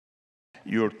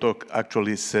Your talk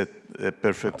actually set a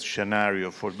perfect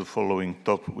scenario for the following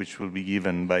talk, which will be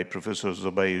given by Professor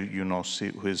Zobair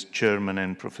Younossi, who is chairman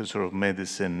and professor of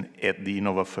medicine at the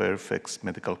Innova Fairfax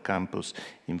Medical Campus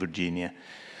in Virginia.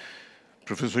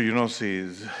 Professor Younossi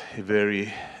is a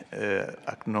very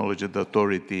acknowledged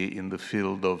authority in the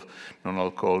field of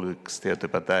non-alcoholic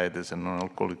steatohepatitis and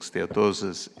non-alcoholic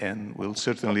steatosis, and will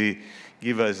certainly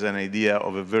give us an idea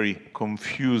of a very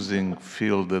confusing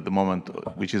field at the moment,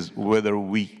 which is whether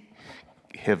we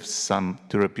have some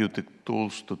therapeutic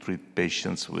tools to treat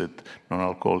patients with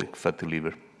non-alcoholic fatty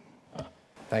liver.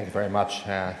 Thank you very much,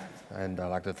 and I'd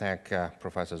like to thank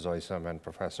Professor Zoisum and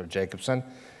Professor Jacobson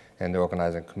and the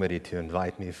organizing committee to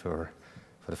invite me for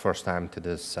the first time to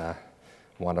this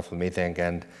wonderful meeting.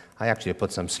 And I actually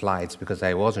put some slides because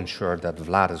I wasn't sure that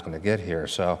Vlad is going to get here.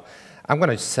 So I'm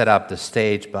going to set up the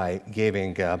stage by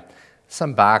giving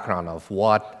some background of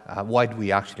why do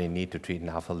we actually need to treat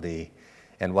NAFLD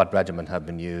and what regimens have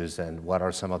been used and what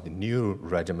are some of the new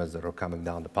regimens that are coming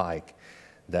down the pike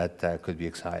that could be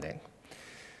exciting.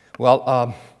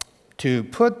 Well, to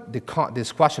put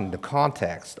this question in the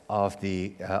context of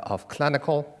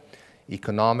clinical,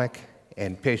 economic,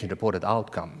 and patient-reported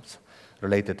outcomes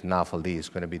related to NAFLD is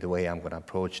going to be the way I'm going to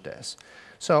approach this.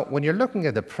 So when you're looking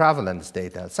at the prevalence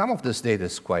data, some of this data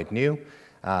is quite new.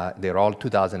 They're all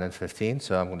 2015,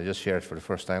 so I'm going to just share it for the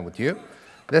first time with you.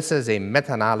 This is a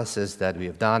meta-analysis that we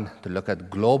have done to look at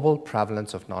global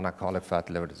prevalence of non-alcoholic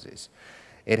fatty liver disease.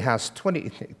 It has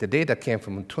the data came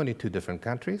from 22 different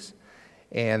countries,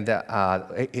 and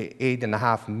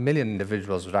 8.5 million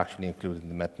individuals were actually included in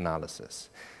the meta-analysis.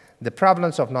 The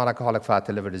prevalence of non-alcoholic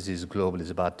fatty liver disease globally is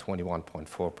about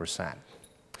 21.4%.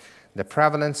 The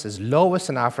prevalence is lowest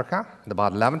in Africa, at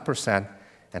about 11%,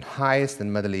 and highest in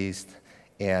the Middle East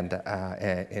and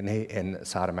in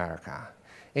South America.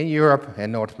 In Europe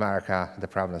and North America, the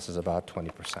prevalence is about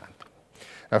 20%.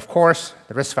 Of course,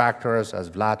 the risk factors,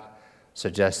 as Vlad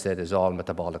suggested, is all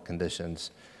metabolic conditions,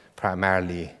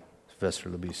 primarily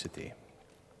visceral obesity.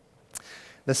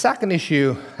 The second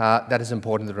issue that is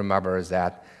important to remember is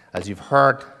that, as you've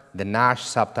heard, the NASH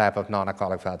subtype of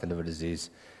non-alcoholic fatty liver disease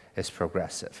is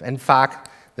progressive. In fact,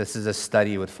 this is a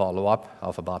study with follow-up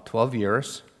of about 12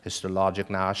 years, histologic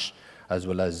NASH, as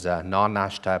well as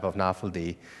non-NASH type of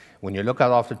NAFLD. When you look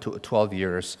at after 12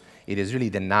 years, it is really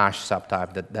the NASH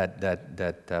subtype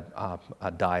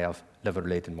that die of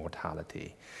liver-related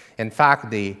mortality. In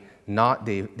fact, the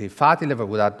fatty liver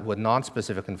with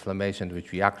non-specific inflammation,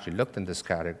 which we actually looked in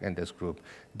this group,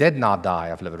 did not die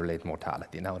of liver-related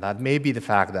mortality. Now, that may be the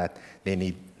fact that they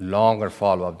need longer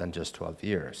follow-up than just 12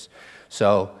 years.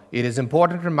 So it is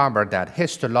important to remember that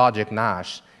histologic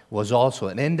NASH was also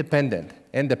an independent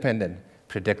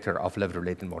predictor of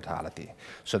liver-related mortality.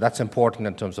 So that's important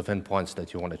in terms of endpoints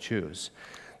that you want to choose.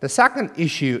 The second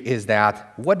issue is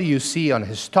that what do you see on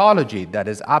histology that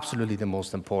is absolutely the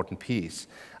most important piece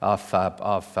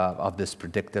of this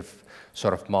predictive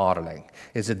sort of modeling?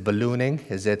 Is it ballooning?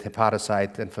 Is it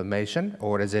hepatocyte inflammation?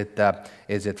 Or is it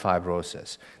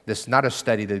fibrosis? This is not a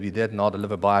study that we did, and all the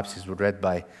liver biopsies were read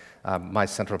by my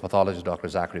central pathologist, Dr.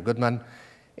 Zachary Goodman.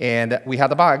 And we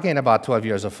had, about 12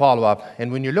 years of follow-up.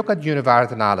 And when you look at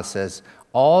univariate analysis,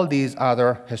 all these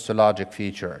other histologic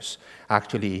features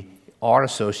actually are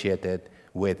associated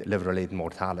with liver-related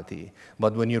mortality.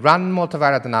 But when you run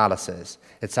multivariate analysis,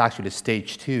 it's actually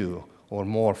stage 2 or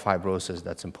more fibrosis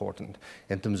that's important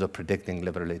in terms of predicting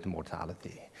liver-related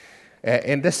mortality.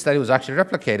 And this study was actually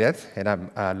replicated in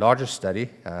a larger study,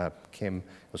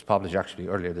 was published actually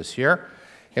earlier this year.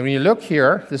 And when you look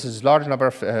here, this is a large number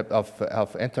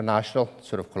of international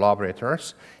sort of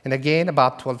collaborators. And again,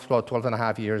 about 12 and a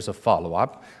half years of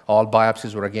follow-up. All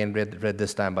biopsies were again read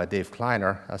this time by Dave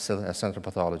Kleiner, a central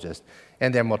pathologist.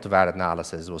 And their multivariate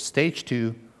analysis was stage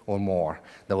 2 or more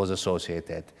that was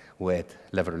associated with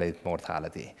liver-related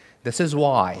mortality. This is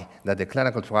why that the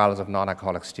clinical trials of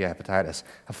non-alcoholic steatohepatitis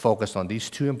have focused on these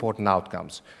two important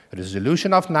outcomes: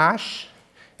 resolution of NASH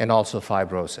and also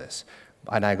fibrosis.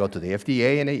 And I go to the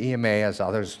FDA and the EMA, as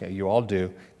others, you all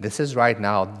do. This is right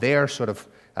now their sort of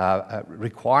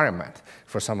requirement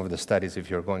for some of the studies if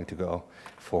you're going to go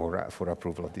for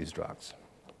approval of these drugs.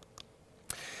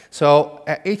 So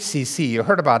HCC, you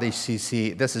heard about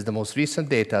HCC. This is the most recent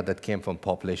data that came from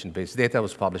population-based data. It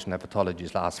was published in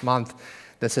Hepatology last month.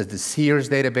 This is the SEERS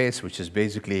database, which is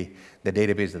basically the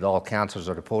database that all cancers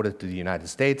are reported to the United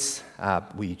States.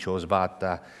 We chose about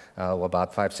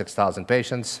 5,000-6,000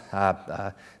 patients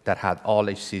that had all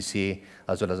HCC,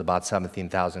 as well as about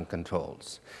 17,000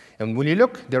 controls. And when you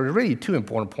look, there are really two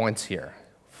important points here.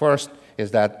 First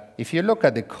is that if you look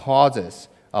at the causes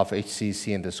of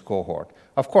HCC in this cohort.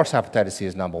 Of course, hepatitis C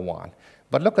is number one.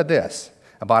 But look at this.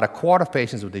 About a quarter of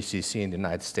patients with HCC in the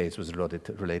United States was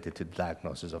related to the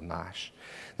diagnosis of NASH.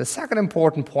 The second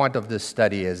important point of this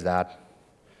study is that,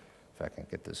 if I can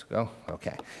get this to go,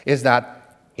 okay, is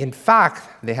that, in fact,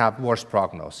 they have worse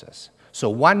prognosis. So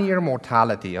 1 year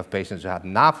mortality of patients who had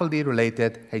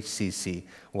NAFLD-related HCC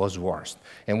was worse.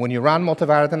 And when you run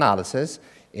multivariate analysis,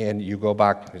 and you go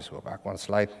back, let's go back one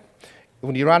slide.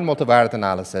 When you run multivariate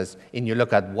analysis and you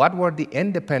look at what were the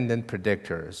independent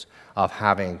predictors of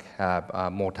having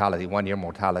mortality, 1 year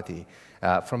mortality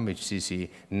from HCC,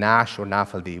 NASH or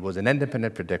NAFLD was an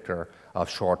independent predictor of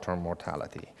short-term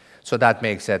mortality. So that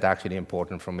makes it actually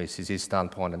important from a HCC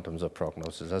standpoint in terms of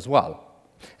prognosis as well.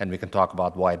 And we can talk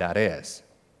about why that is.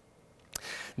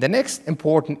 The next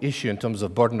important issue in terms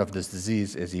of burden of this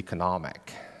disease is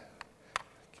economic.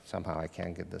 Somehow I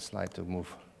can't get this slide to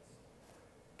move.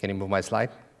 Can you move my slide?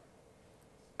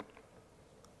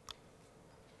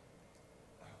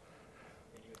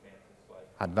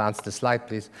 Advance the slide,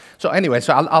 please. So anyway,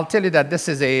 so I'll tell you that this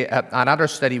is another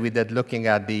study we did looking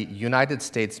at the United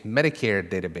States Medicare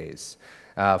database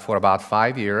for about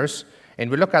 5 years. And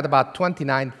we looked at about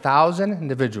 29,000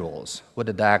 individuals with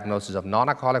a diagnosis of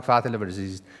non-alcoholic fatty liver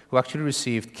disease who actually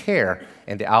received care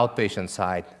in the outpatient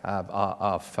side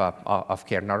of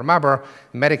care. Now remember,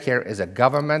 Medicare is a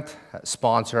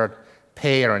government-sponsored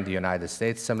payer in the United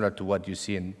States, similar to what you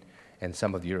see in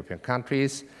some of the European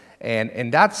countries. And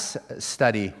in that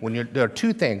study, there are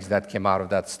two things that came out of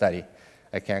that study.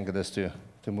 I can't get this to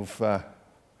move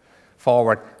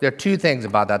forward. There are two things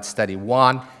about that study.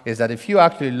 One is that if you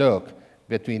actually look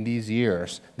between these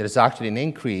years, there's actually an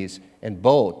increase in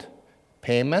both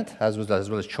payment as well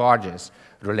as charges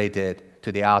related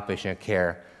to the outpatient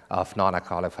care of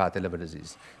non-alcoholic fatty liver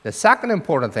disease. The second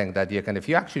important thing that you can, if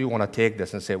you actually want to take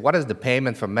this and say, what is the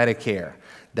payment for Medicare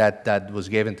that was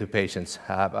given to patients,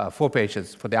 for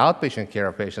the outpatient care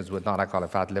of patients with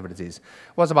non-alcoholic fatty liver disease,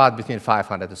 was about between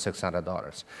 $500 to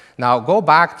 $600. Now, go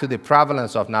back to the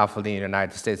prevalence of NAFLD in the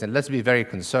United States, and let's be very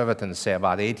conservative and say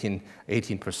about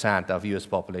 18% of US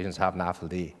populations have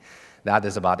NAFLD. That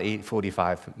is about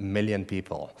 45 million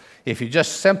people. If you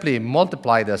just simply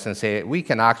multiply this and say, we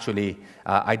can actually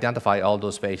identify all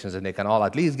those patients and they can all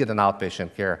at least get an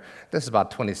outpatient care, this is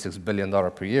about $26 billion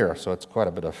per year, so it's quite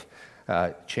a bit of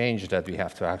change that we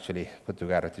have to actually put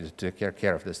together to take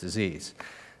care of this disease.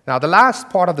 Now, the last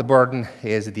part of the burden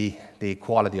is the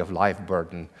quality of life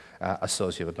burden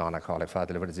associated with non-alcoholic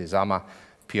fatty liver disease. I'm a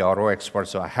PRO expert,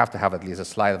 so I have to have at least a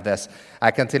slide of this.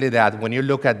 I can tell you that when you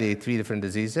look at the 3 different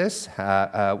diseases,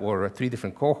 or 3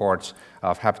 different cohorts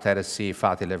of hepatitis C,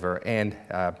 fatty liver, and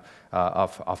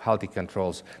of healthy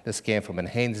controls, this came from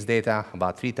enhanced data,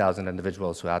 about 3,000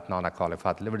 individuals who had non-alcoholic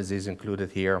fatty liver disease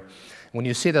included here. When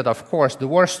you see that, of course, the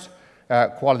worst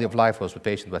quality of life was with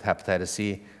patients with hepatitis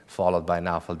C, followed by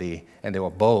NAFLD, and they were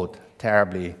both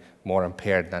terribly more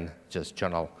impaired than just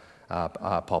general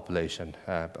population,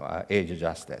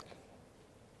 age-adjusted.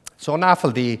 So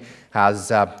NAFLD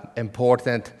has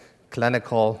important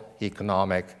clinical,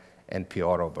 economic, and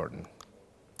PRO burden.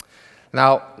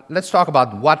 Now, let's talk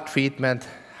about what treatment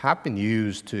have been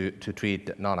used to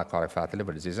treat non-alcoholic fatty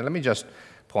liver disease. And let me just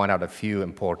point out a few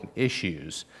important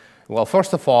issues. Well,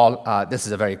 first of all, this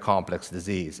is a very complex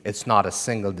disease. It's not a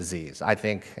single disease. I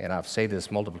think, and I've said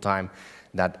this multiple times,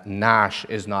 that NASH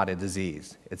is not a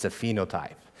disease. It's a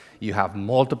phenotype. You have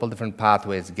multiple different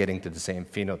pathways getting to the same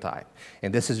phenotype.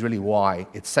 And this is really why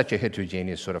it's such a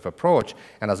heterogeneous sort of approach.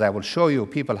 And as I will show you,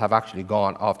 people have actually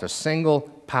gone after single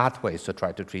pathways to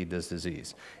try to treat this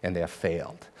disease, and they have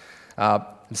failed.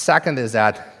 The second is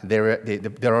that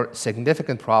there are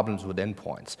significant problems with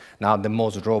endpoints. Now, the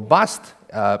most robust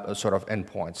sort of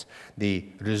endpoints, the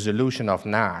resolution of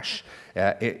NASH,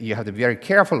 you have to be very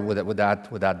careful with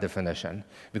that definition,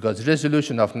 because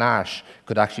resolution of NASH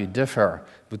could actually differ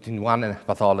between one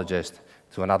pathologist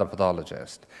to another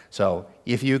pathologist. So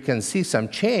if you can see some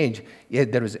change,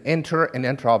 there is inter and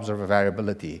intra-observer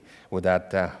variability with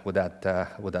that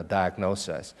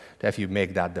diagnosis, if you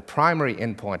make that the primary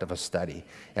endpoint of a study.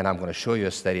 And I'm going to show you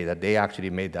a study that they actually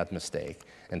made that mistake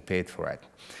and paid for it.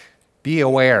 Be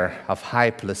aware of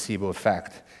high placebo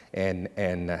effect in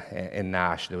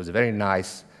NASH. There was a very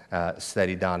nice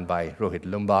study done by Rohit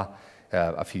Lumba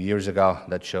a few years ago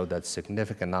that showed that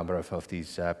significant number of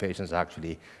these patients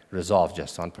actually resolve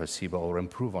just on placebo or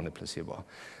improve on the placebo.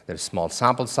 There's small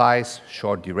sample size,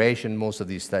 short duration, most of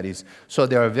these studies. So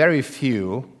there are very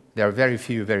few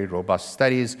very robust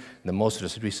studies. The most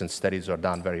recent studies are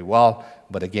done very well,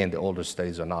 but again, the older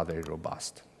studies are not very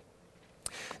robust.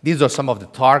 These are some of the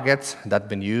targets that have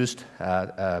been used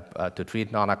to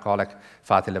treat non-alcoholic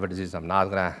fatty liver disease. I'm not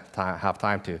going to have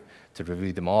time to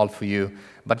review them all for you,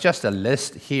 but just a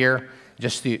list here,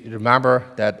 just to remember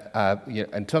that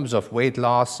in terms of weight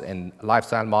loss and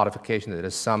lifestyle modification, there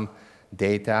is some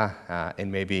data,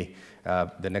 and maybe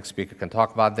the next speaker can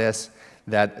talk about this,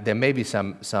 that there may be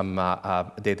some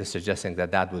data suggesting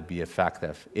that that would be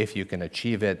effective if you can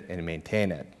achieve it and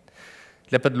maintain it.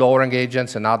 Lipid-lowering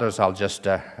agents and others I'll just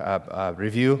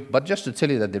review, but just to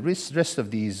tell you that the rest of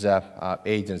these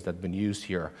agents that have been used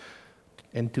here,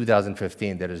 in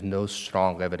 2015, there is no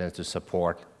strong evidence to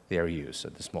support their use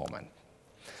at this moment.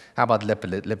 How about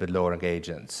lipid-lowering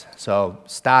agents? So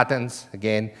statins,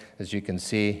 again, as you can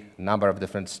see, a number of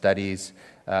different studies,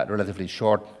 relatively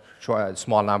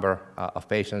small number of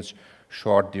patients,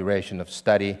 short duration of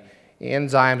study.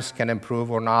 Enzymes can improve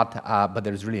or not, but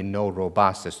there's really no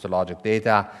robust histologic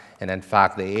data. And in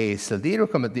fact, the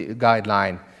AASLD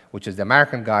guideline, which is the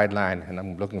American guideline, and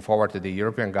I'm looking forward to the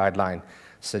European guideline,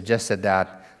 suggested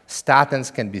that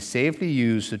statins can be safely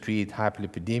used to treat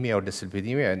hyperlipidemia or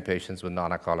dyslipidemia in patients with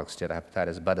non-alcoholic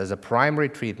steatohepatitis, but as a primary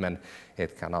treatment,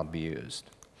 it cannot be used.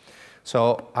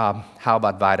 So how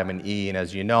about vitamin E? And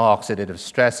as you know, oxidative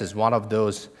stress is one of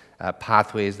those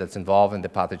pathways that's involved in the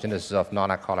pathogenesis of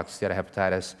non-alcoholic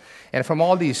steatohepatitis. And from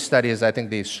all these studies, I think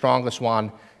the strongest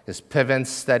one is PIVEN's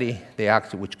study,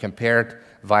 which compared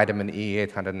vitamin E,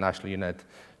 800 national unit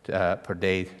per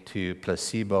day, to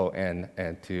placebo and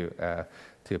to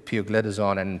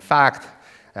pioglitazone. And in fact,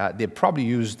 they probably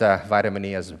used vitamin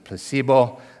E as a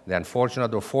placebo. The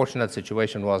unfortunate or fortunate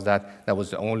situation was that that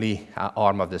was the only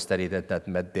arm of the study that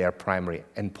met their primary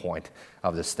endpoint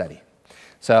of the study.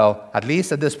 So at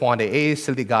least at this point, the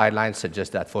AASLD guidelines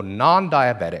suggest that for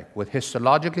non-diabetic with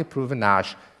histologically proven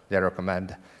NASH, they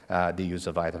recommend the use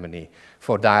of vitamin E.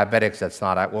 For diabetics, that's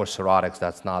not, or cirrhotics,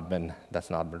 that's not been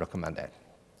recommended.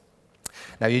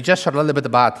 Now, you just heard a little bit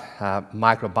about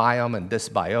microbiome and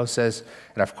dysbiosis.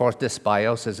 And of course,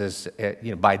 dysbiosis is,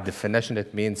 by definition,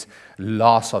 it means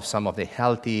loss of some of the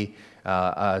healthy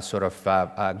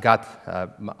gut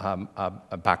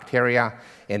bacteria.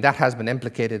 And that has been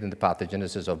implicated in the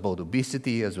pathogenesis of both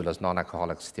obesity as well as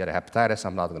non-alcoholic steatohepatitis.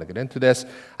 I'm not going to get into this.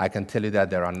 I can tell you that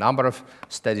there are a number of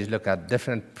studies look at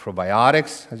different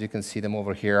probiotics, as you can see them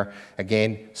over here.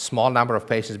 Again, small number of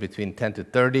patients between 10 to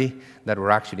 30 that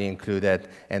were actually included,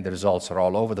 and the results are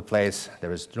all over the place.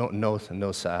 There is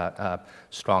no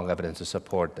strong evidence to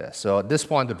support this. So at this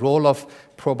point, the role of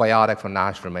probiotic for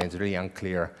NASH remains really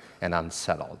unclear and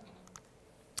unsettled.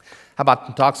 How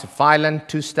about toxophyllin?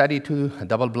 Two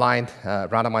double-blind,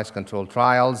 randomized controlled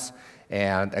trials,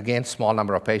 and again, small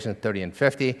number of patients, 30 and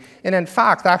 50. And in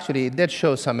fact, actually, it did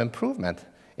show some improvement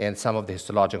in some of the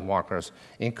histologic markers,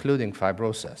 including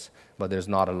fibrosis. But there's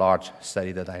not a large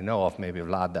study that I know of, maybe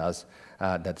Vlad does,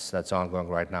 that's ongoing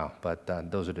right now. But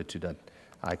those are the two that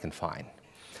I can find.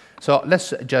 So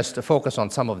let's just focus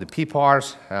on some of the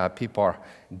PPARs, PPAR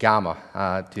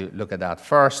gamma, to look at that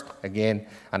first. Again,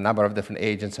 a number of different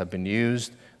agents have been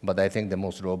used, but I think the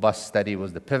most robust study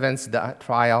was the PIVEN's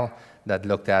trial that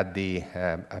looked at the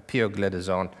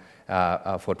pioglitazone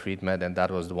for treatment, and that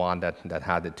was the one that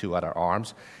had the two other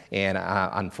arms. And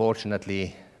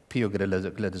unfortunately,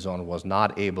 pioglitazone was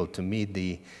not able to meet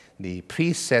the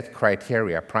preset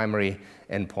criteria, primary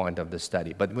endpoint of the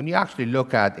study. But when you actually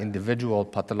look at individual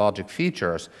pathologic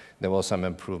features, there was some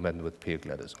improvement with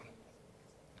pioglitazone.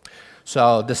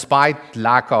 So despite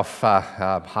lack of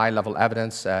high-level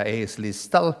evidence, AASLD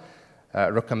still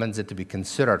recommends it to be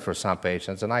considered for some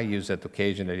patients, and I use it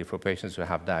occasionally for patients who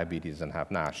have diabetes and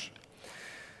have NASH.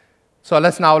 So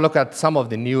let's now look at some of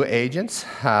the new agents,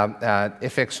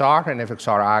 FXR and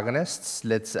FXR agonists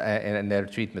in their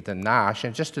treatment in NASH.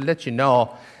 And just to let you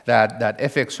know that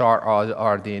FXR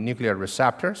are the nuclear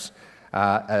receptors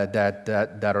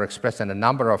that are expressed in a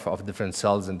number of different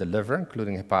cells in the liver,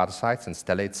 including hepatocytes and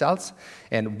stellate cells.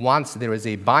 And once there is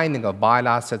a binding of bile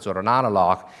acids or an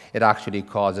analog, it actually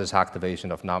causes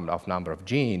activation of number of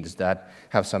genes that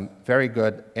have some very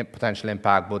good potential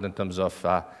impact, both in terms of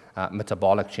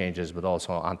metabolic changes, but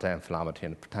also anti-inflammatory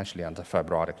and potentially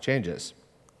anti-fibrotic changes.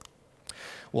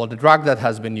 Well, the drug that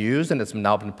has been used, and it's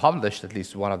now been published, at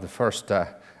least one of the first,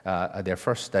 their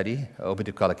first study,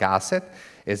 obeticholic acid,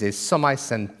 is a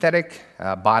semi-synthetic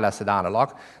bile acid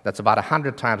analog that's about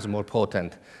 100 times more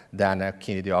potent than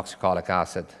quinidioxycholic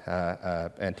acid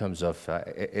in terms of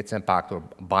its impact or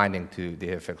binding to the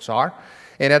FXR.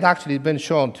 And it actually been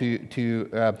shown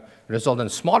to result in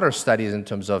smaller studies in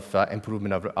terms of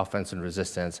improvement of insulin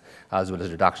resistance, as well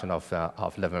as reduction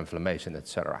of liver inflammation, et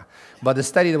cetera. But the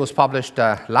study that was published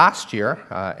last year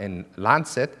in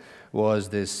Lancet was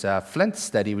this Flint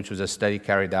study, which was a study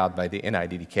carried out by the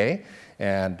NIDDK,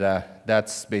 and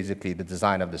that's basically the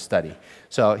design of the study.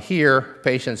 So here,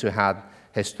 patients who had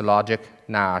histologic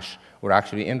NASH were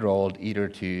actually enrolled either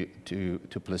to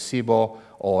placebo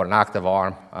or an active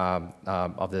arm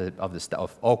of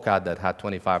OCA that had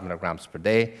 25 milligrams per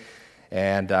day.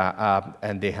 And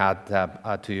they had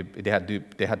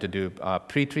to do a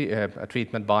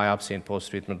treatment biopsy and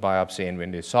post-treatment biopsy, and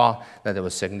when they saw that there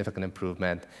was significant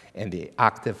improvement in the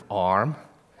active arm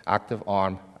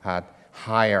had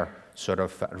higher sort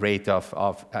of rate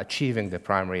of achieving the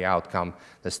primary outcome,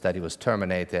 the study was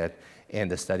terminated, and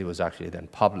the study was actually then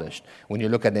published. When you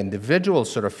look at the individual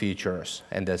sort of features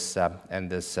in this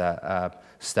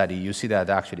study, you see that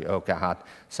actually OCA had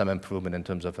some improvement in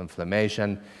terms of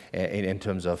inflammation, in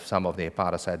terms of some of the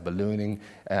hepatocyte ballooning.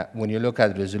 When you look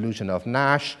at resolution of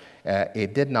NASH,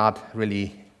 it did not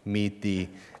really meet the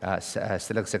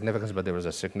statistical significance, but there was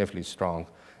a significantly strong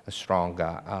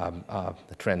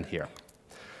trend here.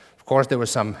 Of course, there were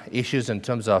some issues in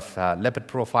terms of lipid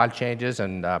profile changes,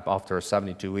 and after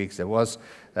 72 weeks, there was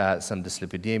some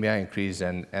dyslipidemia, increase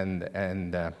in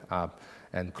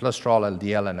cholesterol,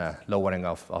 LDL, and a lowering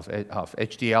of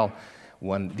HDL.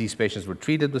 When these patients were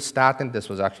treated with statin, this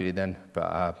was actually then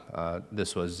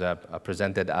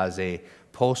presented as a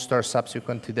poster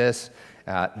subsequent to this.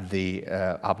 The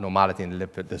abnormality in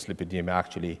dyslipidemia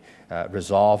actually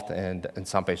resolved, and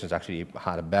some patients actually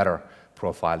had a better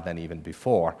profile than even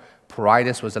before.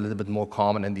 Pruritus was a little bit more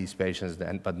common in these patients,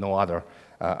 but no other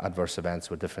adverse events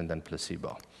were different than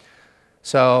placebo.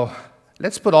 So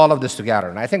let's put all of this together.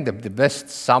 And I think the best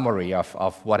summary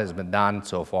of what has been done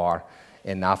so far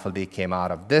in NAFLD came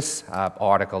out of this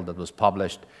article that was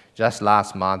published just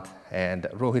last month. And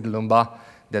Rohit Lumba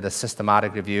did a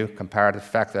systematic review, comparative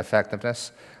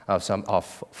effectiveness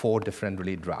of 4 different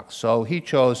lead drugs. So he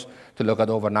chose to look at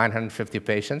over 950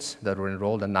 patients that were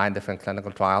enrolled in 9 different clinical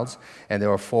trials, and there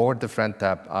were 4 different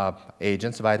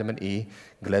agents, vitamin E,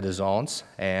 glidazones,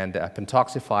 and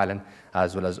pentoxifylline,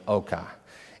 as well as OCA.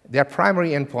 Their primary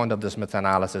endpoint of this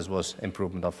meta-analysis was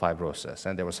improvement of fibrosis,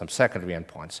 and there were some secondary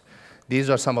endpoints. These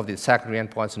are some of the secondary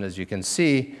endpoints, and as you can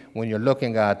see, when you're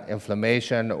looking at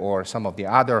inflammation or some of the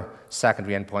other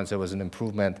secondary endpoints, there was an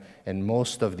improvement in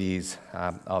most of these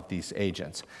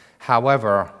agents.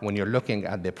 However, when you're looking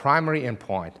at the primary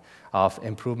endpoint of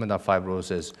improvement of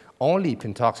fibrosis, only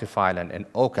pentoxifylline and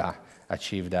OCA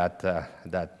achieved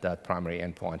that primary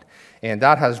endpoint. And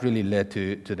that has really led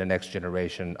to the next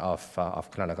generation of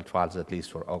clinical trials, at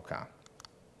least for OCA.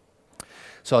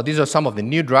 So these are some of the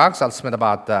new drugs. I'll spend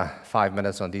about 5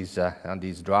 minutes on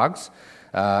these drugs.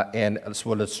 And so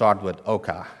let's start with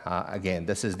OCA. Again,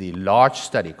 this is the large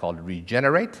study called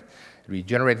Regenerate.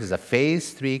 Regenerate is a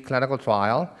phase 3 clinical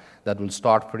trial that will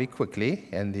start pretty quickly.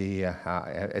 And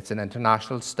it's an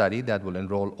international study that will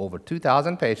enroll over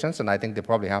 2,000 patients, and I think they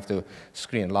probably have to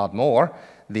screen a lot more.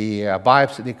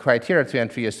 The criteria to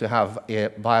entry is to have a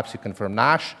biopsy-confirmed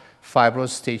NASH, fibrosis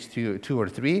stage 2 or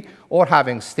 3, or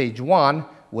having stage 1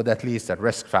 with at least a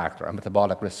risk factor, a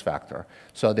metabolic risk factor.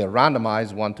 So they're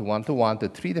randomized 1 to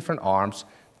 3 different arms,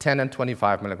 10 and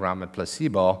 25 milligram in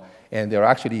placebo, and they're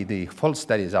actually, the full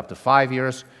study is up to 5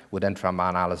 years with interim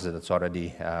analysis that's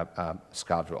already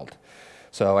scheduled.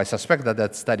 So I suspect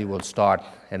that study will start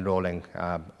enrolling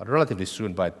relatively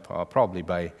soon, probably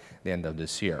by the end of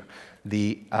this year.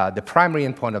 The primary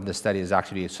endpoint of the study is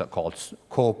actually called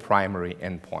co-primary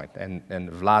endpoint,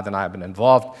 and Vlad and I have been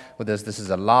involved with this. This is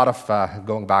a lot of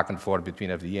going back and forth between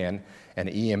FDA and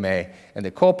EMA, and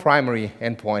the co-primary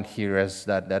endpoint here is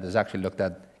that is actually looked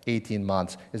at 18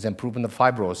 months is improvement of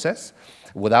fibrosis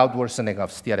without worsening of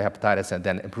steatohepatitis, and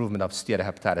then improvement of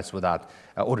steatohepatitis without,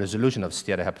 or resolution of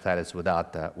steatohepatitis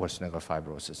without worsening of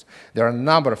fibrosis. There are a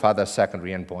number of other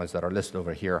secondary endpoints that are listed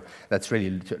over here that's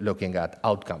really looking at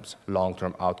outcomes,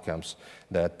 long-term outcomes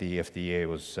that the FDA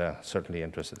was certainly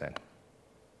interested in.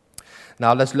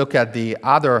 Now let's look at the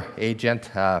other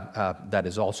agent that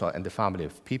is also in the family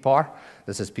of PPAR.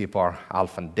 This is PPAR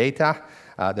alpha data.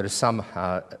 There is some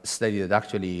study that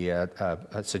actually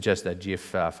suggests that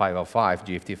GFT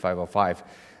 505,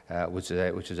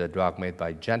 which is a drug made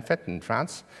by Genfit in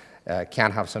France,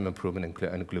 can have some improvement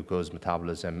in glucose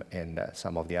metabolism in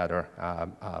some of the other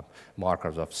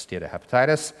markers of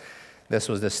steatohepatitis. This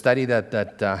was the study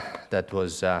that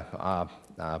was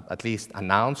at least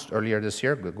announced earlier this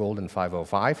year, the Golden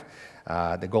 505.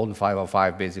 The Golden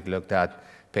 505 basically looked at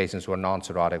patients who are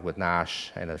non-cirrhotic with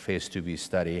NASH in a phase 2b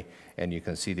study, and you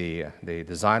can see the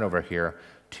design over here.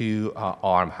 2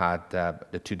 arm had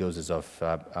the 2 doses of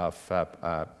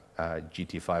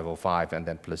GT505 and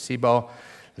then placebo.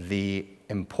 The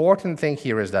important thing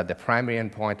here is that the primary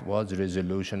endpoint was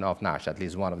resolution of NASH, at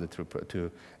least one of the two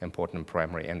important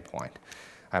primary endpoint.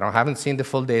 I haven't seen the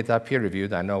full data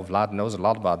peer-reviewed. I know Vlad knows a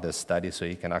lot about this study, so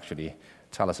he can actually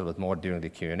tell us a little bit more during the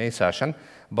Q&A session.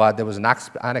 But there was an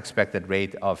unexpected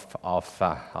rate of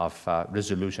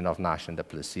resolution of NASH in the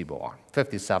placebo arm,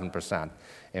 57%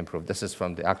 improved. This is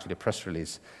from the actually press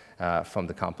release from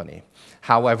the company.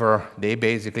 However, they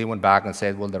basically went back and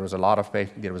said, well, there was a lot of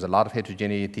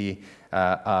heterogeneity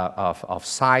of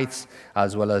sites,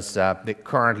 as well as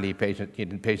currently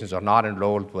patients are not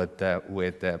enrolled with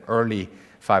early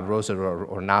fibrosis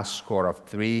or NASH score of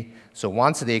 3. So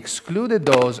once they excluded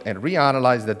those and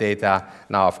reanalyzed the data,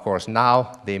 now, of course,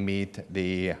 now they meet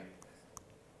the,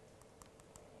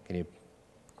 can you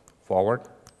forward?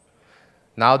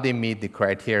 Now they meet the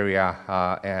criteria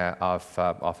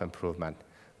of improvement.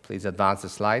 Please advance the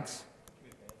slides.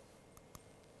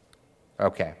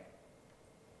 Okay.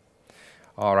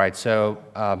 All right, so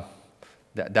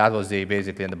that was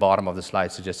basically in the bottom of the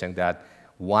slide, suggesting that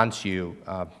once you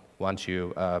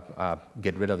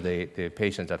get rid of the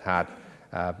patients that had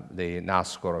the NASH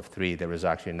score of 3, there is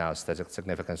actually now statistical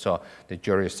significance. So the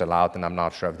jury is still out, and I'm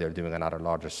not sure if they're doing another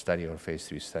larger study or phase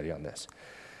 3 study on this.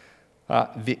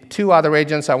 The two other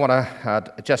agents I want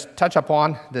to just touch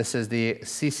upon. This is the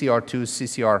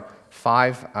CCR2,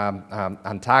 CCR5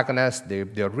 antagonists. They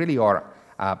really are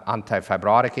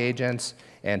anti-fibrotic agents,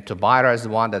 and Zobair is the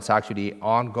one that's actually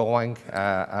ongoing,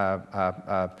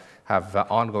 have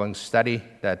ongoing study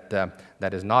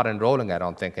that is not enrolling, I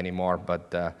don't think, anymore, but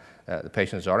the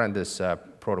patients are in this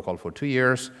protocol for 2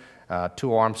 years,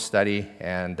 2-arm study,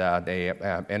 and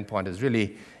the endpoint is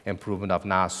really improvement of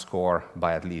NASH score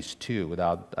by at least 2, with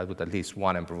at least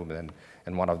 1 improvement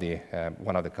in one of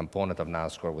the component of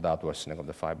NASH score without worsening of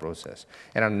the fibrosis,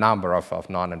 and a number of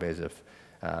non-invasive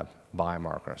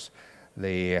biomarkers.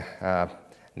 The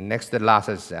next to the last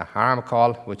is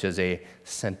Haramcol, which is a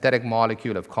synthetic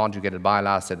molecule of conjugated bile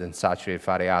acid and saturated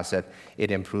fatty acid.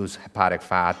 It improves hepatic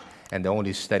fat, and the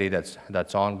only study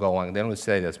that's ongoing, the only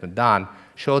study that's been done,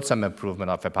 showed some improvement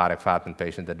of hepatic fat in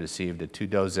patients that received the 2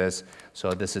 doses.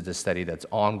 So this is the study that's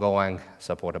ongoing,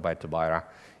 supported by Zobair.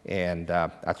 And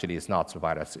actually, it's not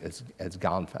Zobair, it's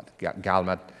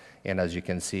Galmet. And as you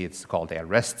can see, it's called a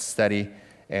REST study.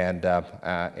 And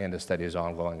the study is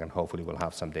ongoing, and hopefully we'll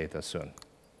have some data soon.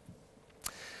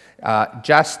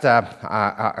 Just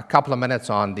a couple of minutes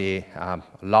on the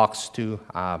LOX2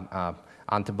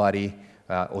 antibody,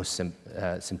 or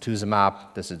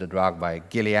simtuzumab. This is the drug by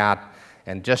Gilead.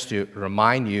 And just to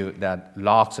remind you that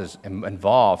LOX is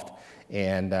involved,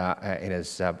 and it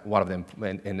is one of the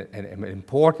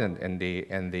important in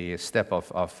the step of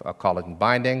collagen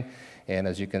binding. And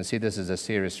as you can see, this is a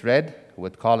series red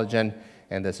with collagen,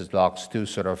 and this is LOX2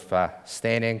 sort of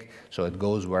staining, so it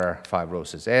goes where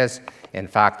fibrosis is. In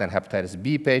fact, in hepatitis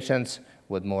B patients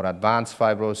with more advanced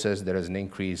fibrosis, there is an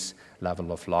increased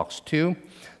level of LOX2.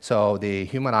 So the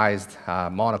humanized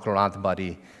monoclonal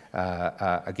antibody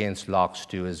against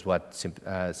LOX2 is what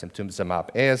simtuzumab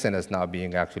is, and is now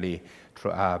being actually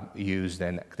used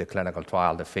in the clinical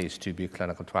trial, the phase 2b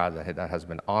clinical trial that has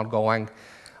been ongoing.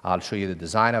 I'll show you the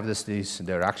design of this.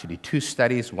 There are actually 2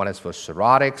 studies. One is for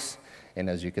cirrhotics, and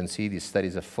as you can see, these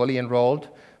studies are fully enrolled,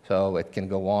 so it can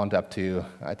go on to up to,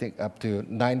 I think, up to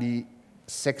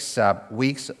 96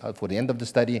 weeks for the end of the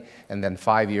study, and then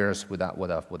 5 years with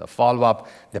a follow-up.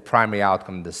 The primary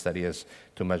outcome of the study is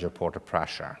to measure portal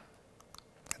pressure.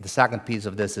 The second piece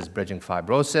of this is bridging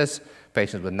fibrosis,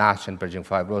 patients with NASH and bridging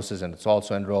fibrosis, and it's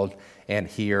also enrolled. And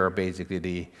here,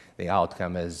 basically, the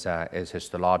outcome is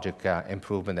histologic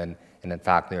improvement, and in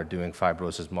fact, they're doing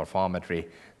fibrosis morphometry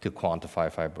to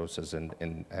quantify fibrosis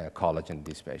in collagen in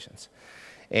these patients.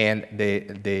 And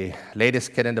the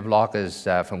latest kid in the block is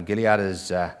from Gilead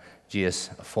is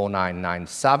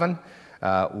GS4997,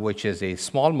 which is a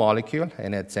small molecule,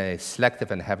 and it's a selective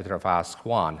inhibitor of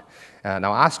ASK1.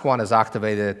 Now, ASK1 is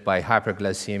activated by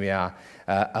hyperglycemia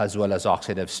as well as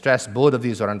oxidative stress. Both of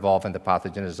these are involved in the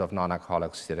pathogenesis of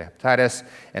non-alcoholic steatohepatitis,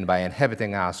 and by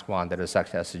inhibiting ASK1, there is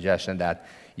actually a suggestion that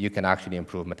you can actually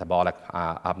improve metabolic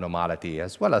abnormality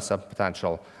as well as some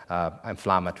potential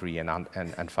inflammatory and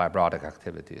fibrotic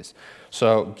activities.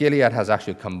 So Gilead has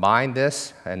actually combined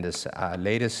this in this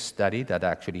latest study that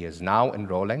actually is now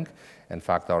enrolling. In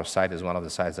fact, our site is one of the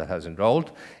sites that has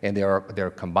enrolled, and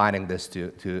they're combining this to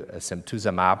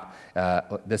simtuzumab.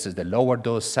 This is the lower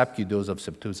dose, sub-Q dose of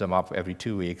simtuzumab every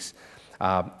 2 weeks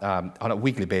on a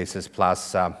weekly basis,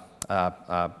 plus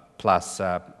plus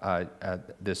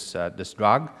this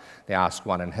drug. They ask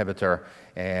one inhibitor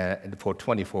for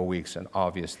 24 weeks, and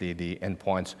obviously the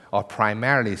endpoints are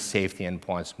primarily safety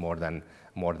endpoints more than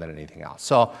anything else.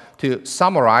 So to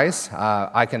summarize,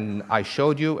 I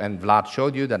showed you, and Vlad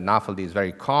showed you, that NAFLD is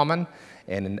very common,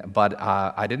 but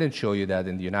I didn't show you that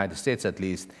in the United States, at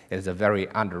least, it is a very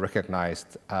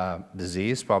under-recognized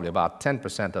disease. Probably about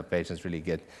 10% of patients really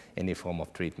get any form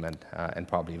of treatment, and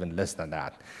probably even less than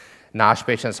that. NASH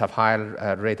patients have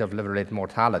higher rate of liver-related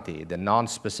mortality. The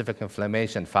non-specific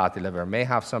inflammation, fatty liver, may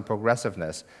have some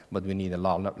progressiveness, but we need a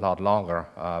lot longer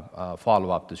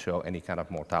follow-up to show any kind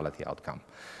of mortality outcome.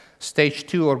 Stage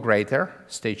 2 or greater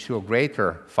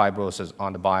fibrosis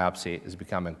on the biopsy is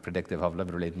becoming predictive of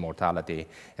liver-related mortality,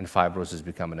 and fibrosis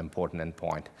become an important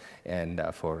endpoint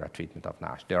for treatment of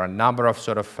NASH. There are a number of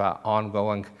sort of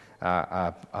ongoing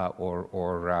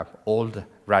or old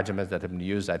regimens that have been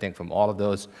used. I think from all of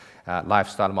those,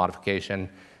 lifestyle modification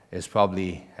is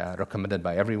probably recommended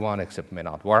by everyone, except may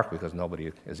not work because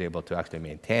nobody is able to actually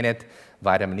maintain it.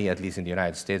 Vitamin E, at least in the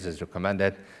United States, is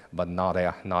recommended, but not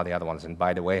the other ones. And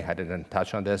by the way, I didn't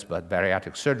touch on this, but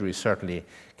bariatric surgery certainly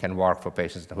can work for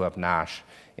patients who have NASH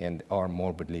and are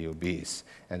morbidly obese.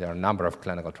 And there are a number of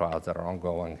clinical trials that are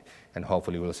ongoing, and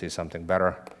hopefully we'll see something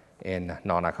better in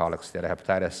non-alcoholic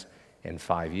steatohepatitis in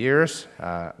 5 years.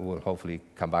 We'll hopefully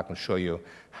come back and show you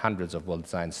hundreds of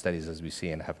well-designed studies as we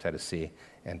see in hepatitis C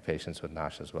and patients with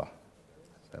NASH as well.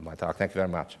 That's my talk. Thank you very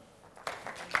much.